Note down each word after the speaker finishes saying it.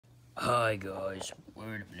Hi guys,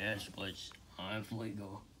 we're the Finesse Blitz. I'm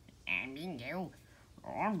Fligo. I'm Bingo.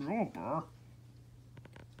 I'm Jumper.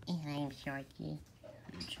 And I'm Sharky.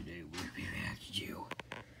 And today we'll be reacting to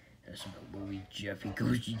that's about movie Jeffy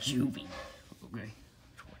Goes to Juvie. Okay,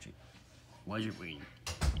 let's watch it. Why is it raining?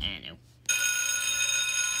 I know.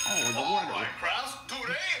 Alright, Kraus,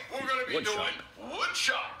 today we're going to be doing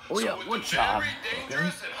woodshop. Oh yeah, with woodshop. Very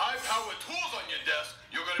dangerous and high-powered tools on your desk,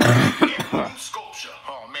 you're going to be making wooden sculpture.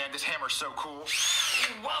 Oh man, this hammer's so cool.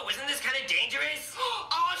 Whoa, isn't this kind of dangerous?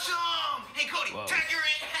 Awesome! Hey, Cody, Whoa. tag your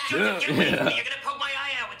in. Yeah. Get away from me. You're gonna poke my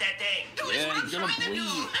eye out with that thing. Yeah, Dude, that's what I'm he's gonna trying to do.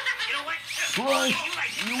 bleed. You know what? Plus,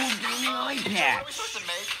 you will give me an eye What are patch. we supposed to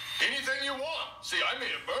make? Anything you want. See, I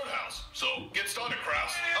made a birdhouse. So, get started,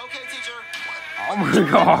 Kraus. Okay, teacher. Oh my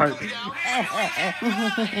god. Put him down. Put him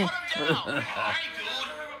down. Hey, dude.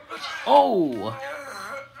 Oh! Oh,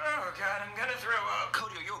 God, I'm gonna throw up.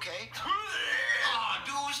 Cody, are you okay? Oh,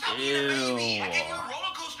 dude, stop being a baby. I gave you a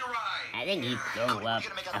roller coaster ride. I think he'd go up.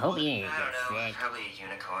 I hope he didn't I get don't know, sick. probably a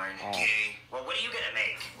unicorn. Okay. Well, what are you gonna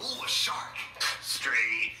make? Ooh, a shark.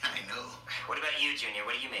 Straight. I know. What about you, Junior?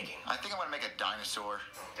 What are you making? I think I want to make a dinosaur.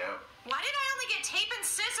 Dope. Why did I only get tape and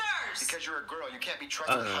scissors? Because you're a girl, you can't be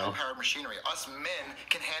trusted with Uh-oh. high-powered machinery. Us men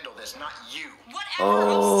can handle this, not you. Whatever,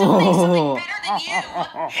 I'll still make something better than you.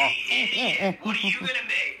 Hey, idiot. What are you gonna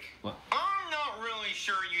make? I'm not really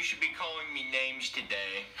sure you should be calling me names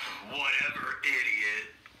today. Whatever,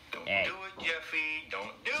 idiot. Don't Hey. do it, Jeffy.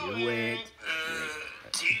 Don't do Do it.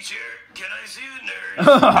 Teacher, can I see the nerd? Is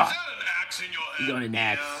that an axe in your head? You got an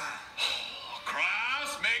axe.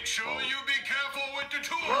 Kraus, make sure you be careful with the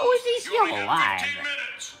tools. How is he still You only alive? have 15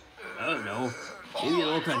 minutes. I don't know. Maybe it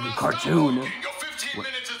looks like a Kraus, cartoon. stop talking. Your 15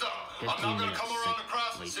 minutes is up. I'm 15 now going to minutes, come around to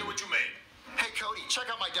Kraus and wait, see wait. what you made. Hey, Cody, check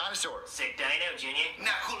out my dinosaur. Sick dino, Junior.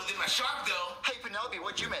 Not cooler than my shark, though. Hey, Penelope,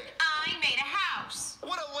 what'd you make? I made a house.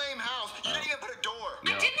 What a lame house. You didn't even put a door.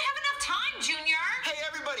 I didn't have enough time, Junior. Hey,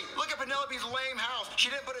 everybody, look at Penelope's lame house. She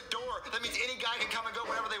didn't put a door. That means any guy can come and go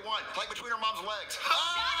whenever they want, like between her mom's legs. Shut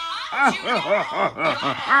up, Junior.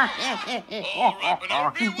 All right,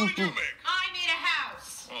 Penelope, what did you make? I made a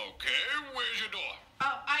house. Okay, where's your door?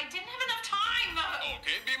 Oh, I didn't have enough time.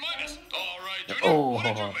 Okay, B minus. All right, Junior, Oh. what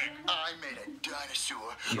did you make? I made a dinosaur.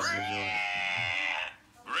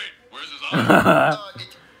 Great, where's his eye?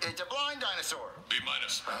 It's a blind dinosaur. B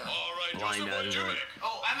minus. All right, Blind Joseph, what did you dinosaur. make?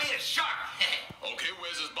 Oh, I made a shark. Okay,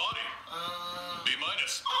 where's his body? B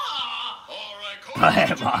minus. All right, Cody.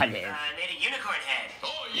 Bye, bye. I made a unicorn head.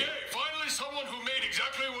 Oh, yay, finally someone who made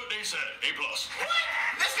exactly what they said. A+. What?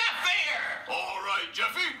 That's not fair. All right,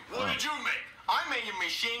 Jeffy, what did you make? I made a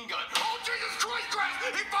machine gun. Oh, Jesus Christ, Kraus!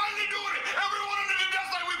 He finally doing it! Everyone under the desk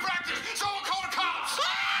like we practiced! Someone call the cops!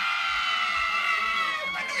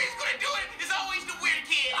 I knew he was gonna do it. It's always the weird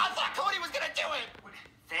kid. I thought Cody was gonna do it.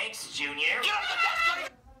 Thanks, Junior. Get out of the desk, Cody.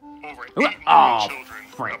 Over 8 Oh, million children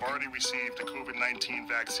frick. have already received the COVID-19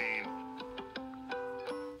 vaccine.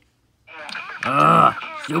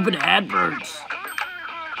 Stupid adverts.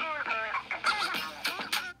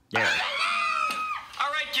 There.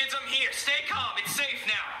 All right, kids, I'm here. Stay calm. It's safe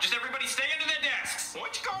now. Just everybody stay under their desks.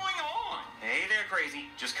 What's going on? Hey there,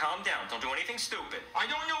 crazy. Just calm down. Don't do anything stupid. I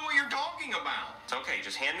don't know what you're talking about. It's okay.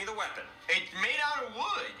 Just hand me the weapon. It's made out of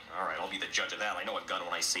wood. All right, I'll be the judge of that. I know a gun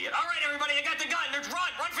when I see it. All right, everybody, I got the gun. Let's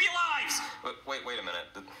run. Run for your lives. Wait a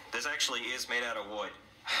minute. This actually is made out of wood.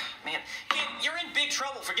 Man, kid, you're in big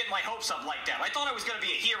trouble for getting my hopes up like that. I thought I was going to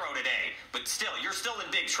be a hero today. But still, you're still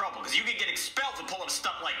in big trouble because you could get expelled for pulling a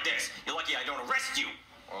stunt like this. You're lucky I don't arrest you.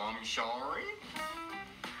 I'm sorry.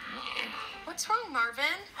 What's wrong, Marvin?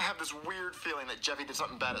 I have this weird feeling that Jeffy did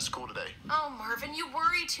something bad at school today. Oh, Marvin, you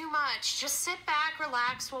worry too much. Just sit back,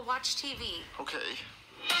 relax, we'll watch TV. Okay.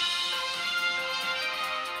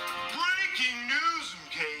 Breaking news,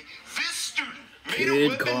 okay? This student made Kid a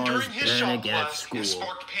weapon caused during his shop panic at class school. and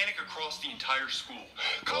sparked panic across the entire school.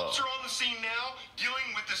 Cops are on the scene now,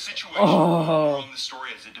 dealing with the situation. Oh. More on the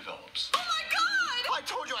story as it develops. Oh, my God! I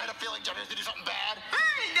told you I had a feeling Jeffy was gonna do something bad.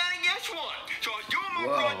 Hey, Daddy, guess what? So I was doing my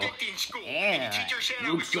Whoa. project in school. Yeah. And the teacher said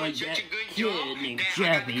I was Looks doing like such a that good kid job named that I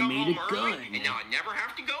got Jeffy to come made a home early, gun. and now I never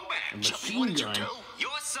have to go back. A Jeffy, what machine did you gun. do?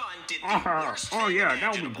 Your son did the worst Oh thing yeah,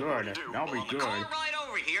 that'll be imaginable. good. That'll be On the car good. ride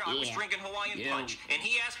over here, I was Yeah. drinking Hawaiian Yeah. punch, and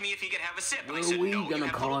he asked me if he could have a sip. And I Well, said, we no, gonna you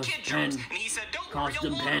have little cause kid germs. pen- And he said, don't cause worry,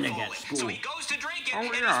 them you'll panic waterfall at it. school. So he goes to drink it, Oh,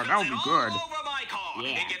 and he yeah, spills that'll it be all good. over my car.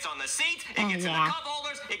 Yeah. It gets on the seats, it Oh, gets in the yeah. cup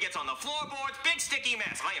holders, it gets on the floorboards. Big sticky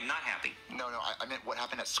mess. I am not happy. No, I meant what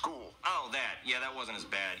happened at school. Oh, that. Yeah, that wasn't as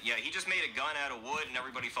bad. Yeah, he just made a gun out of wood, and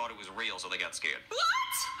everybody thought it was real, so they got scared. What?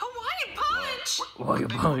 Hawaiian punch? Why you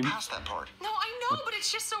Big punch? past that part. No, I know but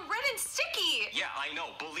it's just so red and sticky. Yeah, I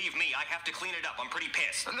know. Believe me, I have to clean it up. I'm pretty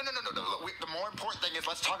pissed. No. The more important thing is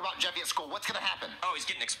let's talk about Jeffy at school. What's gonna happen? Oh, he's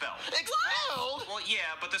getting expelled. Expelled? Well,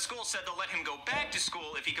 yeah, but the school said they'll let him go back to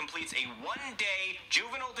school if he completes a one-day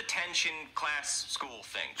juvenile detention class school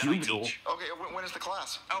thing that I teach. Okay, when is the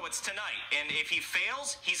class? Oh, it's tonight. And if he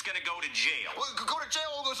fails, he's gonna go to jail. Well, go to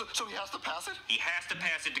jail, so he has to pass it? He has to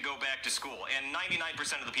pass it to go back to school. And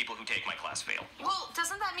 99% of the people who take my class fail. Well,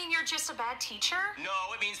 doesn't that mean you're just a bad teacher?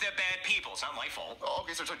 No, it means they're bad people. It's not my fault. Oh,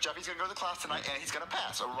 okay, so Jeffy's gonna go to the class tonight and he's gonna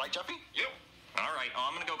pass. Right, Jeffy? Yep. All right,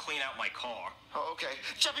 I'm gonna go clean out my car. Oh, okay.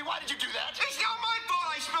 Jeffy, why did you do that? It's not my fault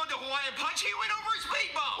I spilled the Hawaiian punch. He went over his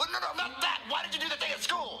speed bump. Well, no, not that. Why did you do that thing at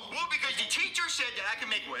school? Well, because the teacher said that I could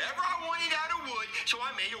make whatever I wanted out of wood, so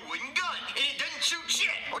I made a wooden gun. And it doesn't shoot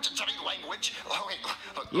shit. Oh, Jeffy, language. Oh, wait, look,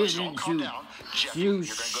 You so didn't calm shoot. down. Jeffy, Shoot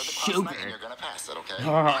you're gonna go to the class tonight and you're gonna pass it, okay?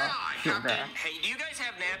 Hey, do you guys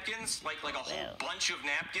have napkins? Like a whole bunch of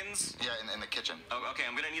napkins? Yeah, in the kitchen. Oh, okay,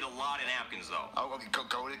 I'm gonna need a lot of napkins, though. Oh, okay, go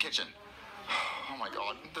to the kitchen. Oh my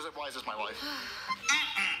God, why is this my life?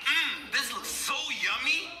 This looks so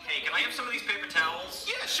yummy. Hey, can I have some of these paper towels?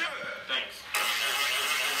 Yeah, sure. Thanks.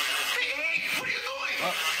 Hey, what are you doing?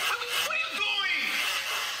 What are you doing?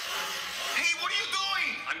 Hey, what are you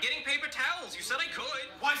doing? I'm getting paper towels. You said I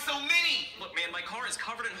could. Why so many? Look, man, my car is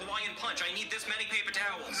covered in Hawaiian punch. I need this many paper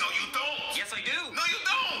towels. No, you don't. Yes, I do. No, you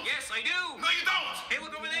don't. Yes, I do. No, you don't. Hey,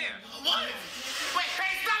 look over there. What? Wait,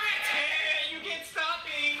 hey, stop it! Hey, you can't stop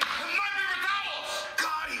me. My paper towels!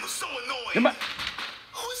 God, he was so annoying. Come on.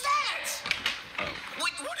 Who's that?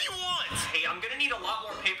 Wait, what do you want? Hey, I'm gonna need a lot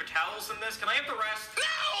more paper towels than this. Can I have the rest? No!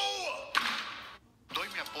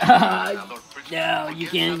 No, you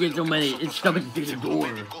can't get so many. It's stuck at the door.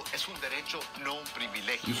 You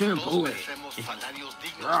shouldn't pull it.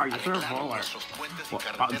 Oh, you shouldn't pull it.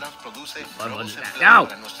 No!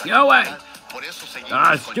 Get away!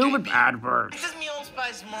 Ah, stupid advert. This is mi Old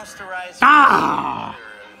Spice moisturizer. Ah!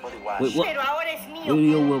 Wait, what? Pero ahora es mío.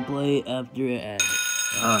 Video will play after it ends.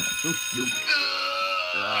 Ah, so stupid.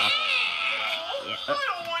 I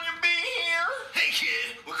don't want to be here. Hey,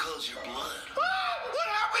 kid, what color's your blood? What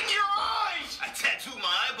happened to your eyes? I tattooed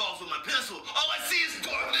my eyeballs with my pencil. All I see is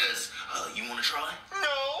darkness. You want to try?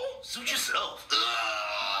 No. Suit yourself. I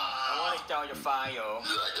want to start a fire.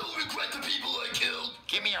 I don't regret the people I killed.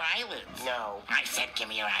 Give me your eyelids. No. I said give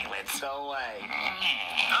me your eyelids. Go away.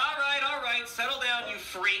 All right. Settle down, you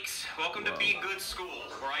freaks. Welcome to Be Good School,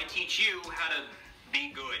 where I teach you how to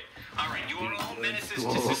be good. All right, you are all menaces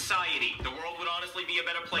to society. The world would honestly be a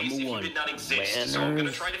better place if you did not exist. So I'm going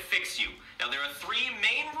to try to fix you. Now, there are 3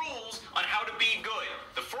 main rules on how to be good.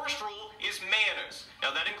 The first rule is manners.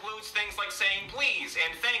 Now, that includes things like saying please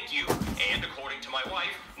and thank you, and, according to my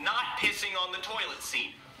wife, not pissing on the toilet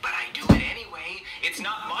seat. But I do it anyway. It's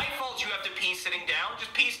not my fault you have to pee sitting down.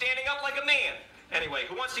 Just pee standing up like a man. Anyway,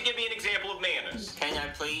 who wants to give me an example of manners? Can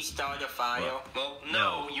I please start a fire? Well,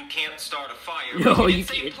 no, you can't start a fire. No, you you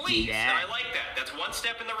can say can't do please, that. and I like that. That's 1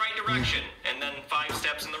 step in the right direction, and then 5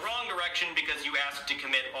 steps in the wrong direction because you asked to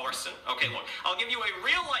commit arson. Okay, look, I'll give you a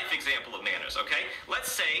real-life example of manners, okay?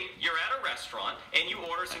 Let's say you're at a restaurant, and you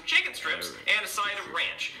order some chicken strips and a side of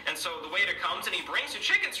ranch. And so the waiter comes, and he brings you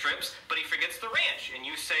chicken strips, but he forgets the ranch. And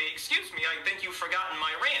you say, excuse me, I think you've forgotten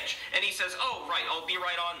my ranch. And he says, oh, right, I'll be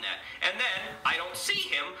right on that. And then I don't see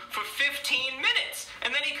him for 15 minutes. And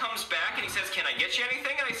then he comes back and he says, can I get you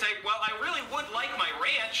anything? And I say, well, I really would like my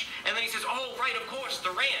ranch. And then he says, oh, right, of course, the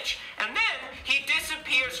ranch. And then he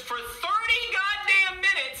disappears for 30 goddamn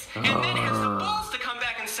minutes and then has the balls to come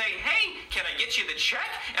back and say, hey, can I get you the check?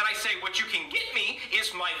 And I say, what you can get me is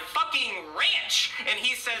my fucking ranch. And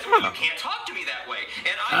he says, well, you can't talk to me that way.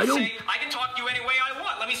 And I say, I can talk to you any way I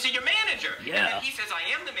want. Let me see your manager. And then he says, I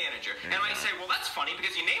am the manager. And I say, well, that's funny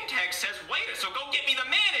because your name tag says waiter, so go get me the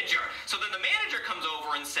manager. So then the manager comes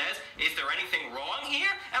over and says, is there anything wrong here?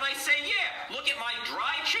 And I say, yeah, look at my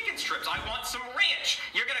dry chicken strips. I want some ranch.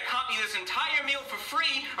 You're going to comp me this entire meal for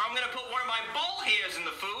free, or I'm going to put one of my ball hairs in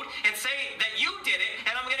the food and say that you did it,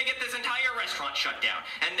 and I'm going to get this entire restaurant shut down.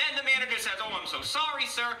 And then the manager says, oh, I'm so sorry,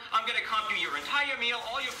 sir. I'm going to comp you your entire meal.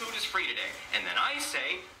 All your food is free today. And then I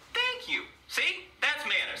say, thank you. See? That's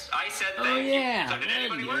manners. I said thank you. So did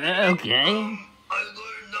anybody learn anything? Okay. I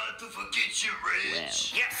learned not to forget your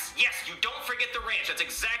ranch. Yes, you don't forget the ranch. That's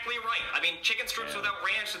exactly right. I mean, chicken strips without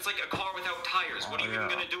ranch, it's like a car without tires. What are you even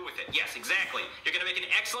going to do with it? Yes, exactly. You're going to make an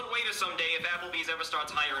excellent waiter someday if Applebee's ever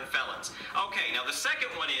starts hiring felons. Okay, now the second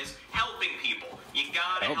one is helping people. You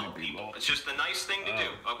gotta help people. It's just the nice thing to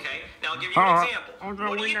do, okay? Now I'll give you an example.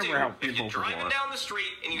 What do you do if you're driving down the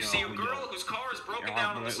street and you see a girl whose car is broken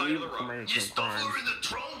down on the side of the road? You stuff her in the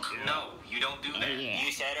trunk? No, you don't do that.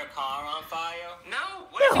 You set her car on fire?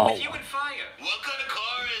 No, what is it with you and fire? What kind of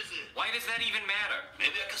car is it? Why does that even matter?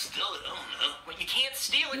 Maybe I can steal it. I don't know. Well, you can't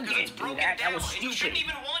steal it because it's broken down. And you shouldn't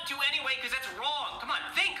even want to anyway because that's wrong. Come on,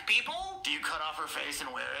 think, people. Do you cut off her face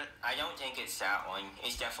and wear it? I don't think it's that one.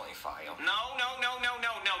 It's definitely fire. No.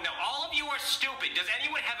 All of you are stupid. Does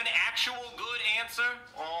anyone have an actual good answer?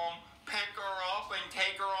 Pick her up and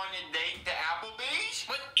take her on a date to Applebee's?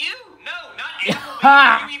 But you? No, not Applebee's.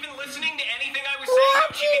 Are you even listening to anything I was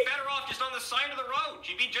saying? She'd be better off just on the side of the road.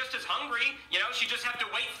 She'd be just as hungry. You know, she'd just have to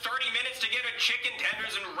wait 30 minutes to get her chicken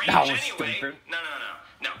tenders and ranch anyway. Stupid.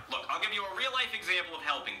 No, look, I'll give you a real-life example of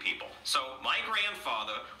helping people. So, my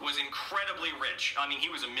grandfather was incredibly rich. I mean,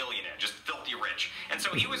 he was a millionaire, just filthy rich. And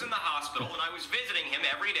so he was in the hospital, and I was visiting him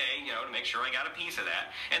every day, you know, to make sure I got a piece of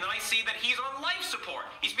that. And then I see that he's on life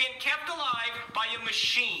support. He's being kept alive by a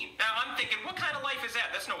machine. Now, I'm thinking, what kind of life is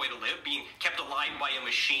that? That's no way to live, being kept alive by a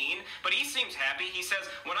machine. But he seems happy. He says,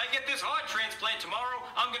 when I get this heart transplant tomorrow,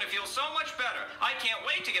 I'm going to feel so much better. I can't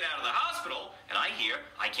wait to get out of the hospital. And I hear,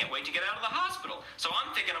 I can't wait to get out of the hospital. So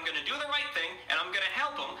I'm thinking I'm going to do the right thing, and I'm going to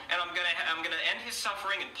help him, and I'm going to end his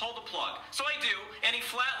suffering and pull the plug. So I do, and he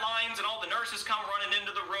flatlines, and all the nurses come running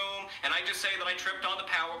into the room, and I just say that I tripped on the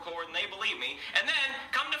power cord, and they believe me. And then,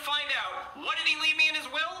 come to find out, what did he leave me in his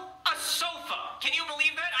will? A sofa. Can you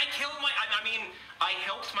believe that? I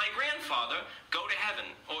helped my grandfather go to heaven,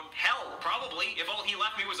 or hell, probably, if all he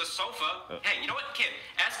left me was a sofa. Hey, you know what, kid?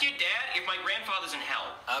 Ask your dad if my grandfather's in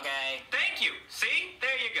hell. Okay. Thank you. See?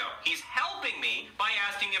 There you go. He's helping me by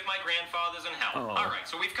asking if my grandfather's in hell. All right,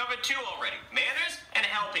 so we've covered two already. Manners and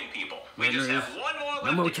helping people. We just have one more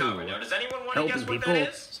left to cover. Now, does anyone want to guess what that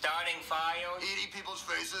is? Starting fires? Eating people's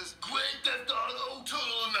faces? Grand Theft Auto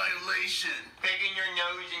Total Annihilation. Picking your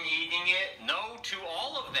nose and eating it? No to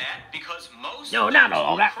all of that, because most No, not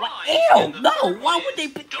all that. Ew, no, why would they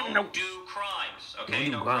pick don't no. do crimes, okay? Don't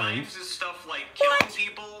do No, crimes. crimes is stuff like killing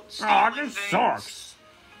people, Oh, stealing this things. sucks.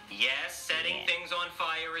 Yes, setting things on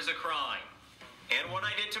fire is a crime. And what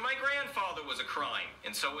I did to my grandfather was a crime.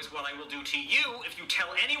 And so is what I will do to you if you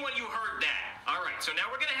tell anyone you heard that. All right, so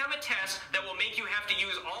now we're going to have a test that will make you have to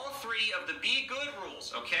use all three of the Be Good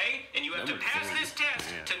rules, okay? And you have to pass this test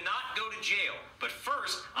to not go to jail. But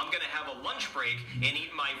first, I'm going to have a lunch break and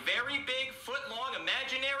eat my very big, foot-long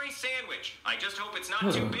imaginary sandwich. I just hope it's not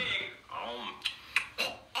too big. He's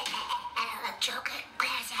choking!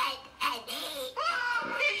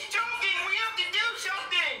 We have to do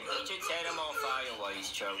something! We should set him on fire while he's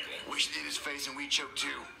choking. We should eat his face and we choke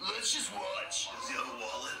too. Let's just watch. Is the other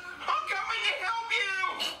wallet? I'm coming to help you!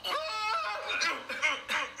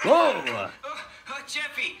 Whoa.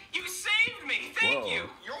 Jeffy, you saved me. Thank you.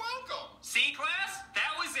 You're welcome. See, class?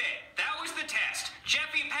 That was it. That was the test.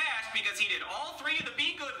 Jeffy passed because he did all three of the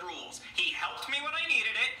Be Good rules. He helped me when I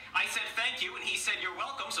needed it. I said thank you, and he said you're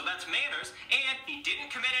welcome, so that's manners. And he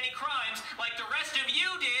didn't commit any crimes like the rest of you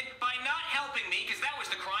did by not helping me, because that was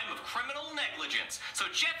the crime of criminal negligence. So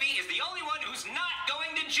Jeffy is the only one who's not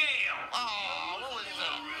going to jail. Oh, what was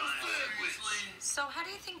that? So how do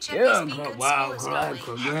you think Jeffy's Be Good Wow, school is going?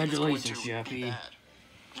 congratulations, He's going to Jeffy. be bad.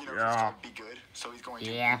 You know, he's going to be good, so he's going to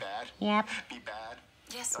be bad. Yep. Be bad.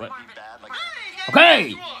 Yes, Be Marvin. bad like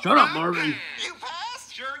Okay, shut up, Marvin. You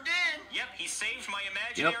passed? Sure did. Yep, he saved my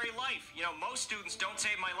imaginary life. You know, most students don't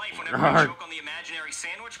save my life whenever I joke on the imaginary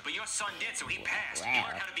sandwich, but your son did, so he passed. He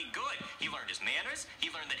learned how to be good. He learned his manners.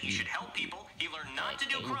 He learned that he should help people. He learned not to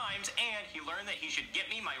do crimes, and he learned that he should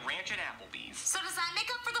get me my ranch at Applebee's. So does that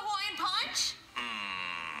make up for the Hawaiian Punch?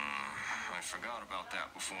 I forgot about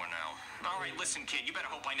that before now. All right, listen, kid, you better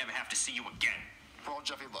hope I never have to see you again. Well,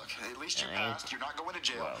 Jeffy, look, at least you passed. You're not going to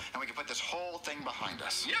jail, and we can put this whole thing behind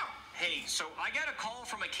us. Yeah. Hey, so I got a call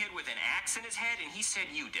from a kid with an axe in his head, and he said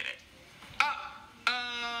you did it. All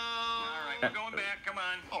right, we're going back. Come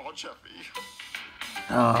on. Oh, Jeffy.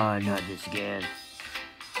 Oh, not this again.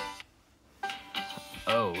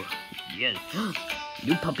 Oh, yes.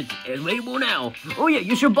 New puppets available now. Oh yeah,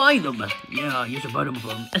 you should buy them. Yeah, you should buy them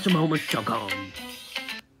from smhomeless.com.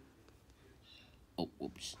 Oh,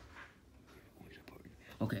 whoops.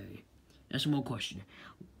 Okay, that's one more question.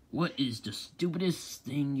 What is the stupidest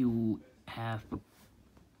thing you have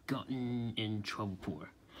gotten in trouble for?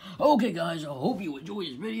 Okay, guys, I hope you enjoyed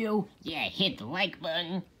this video. Yeah, hit the like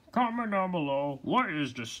button. Comment down below, what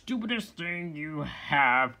is the stupidest thing you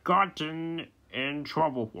have gotten in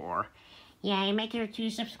trouble for? Yeah, and make sure to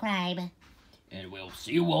subscribe. And we'll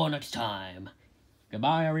see you all next time.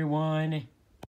 Goodbye, everyone.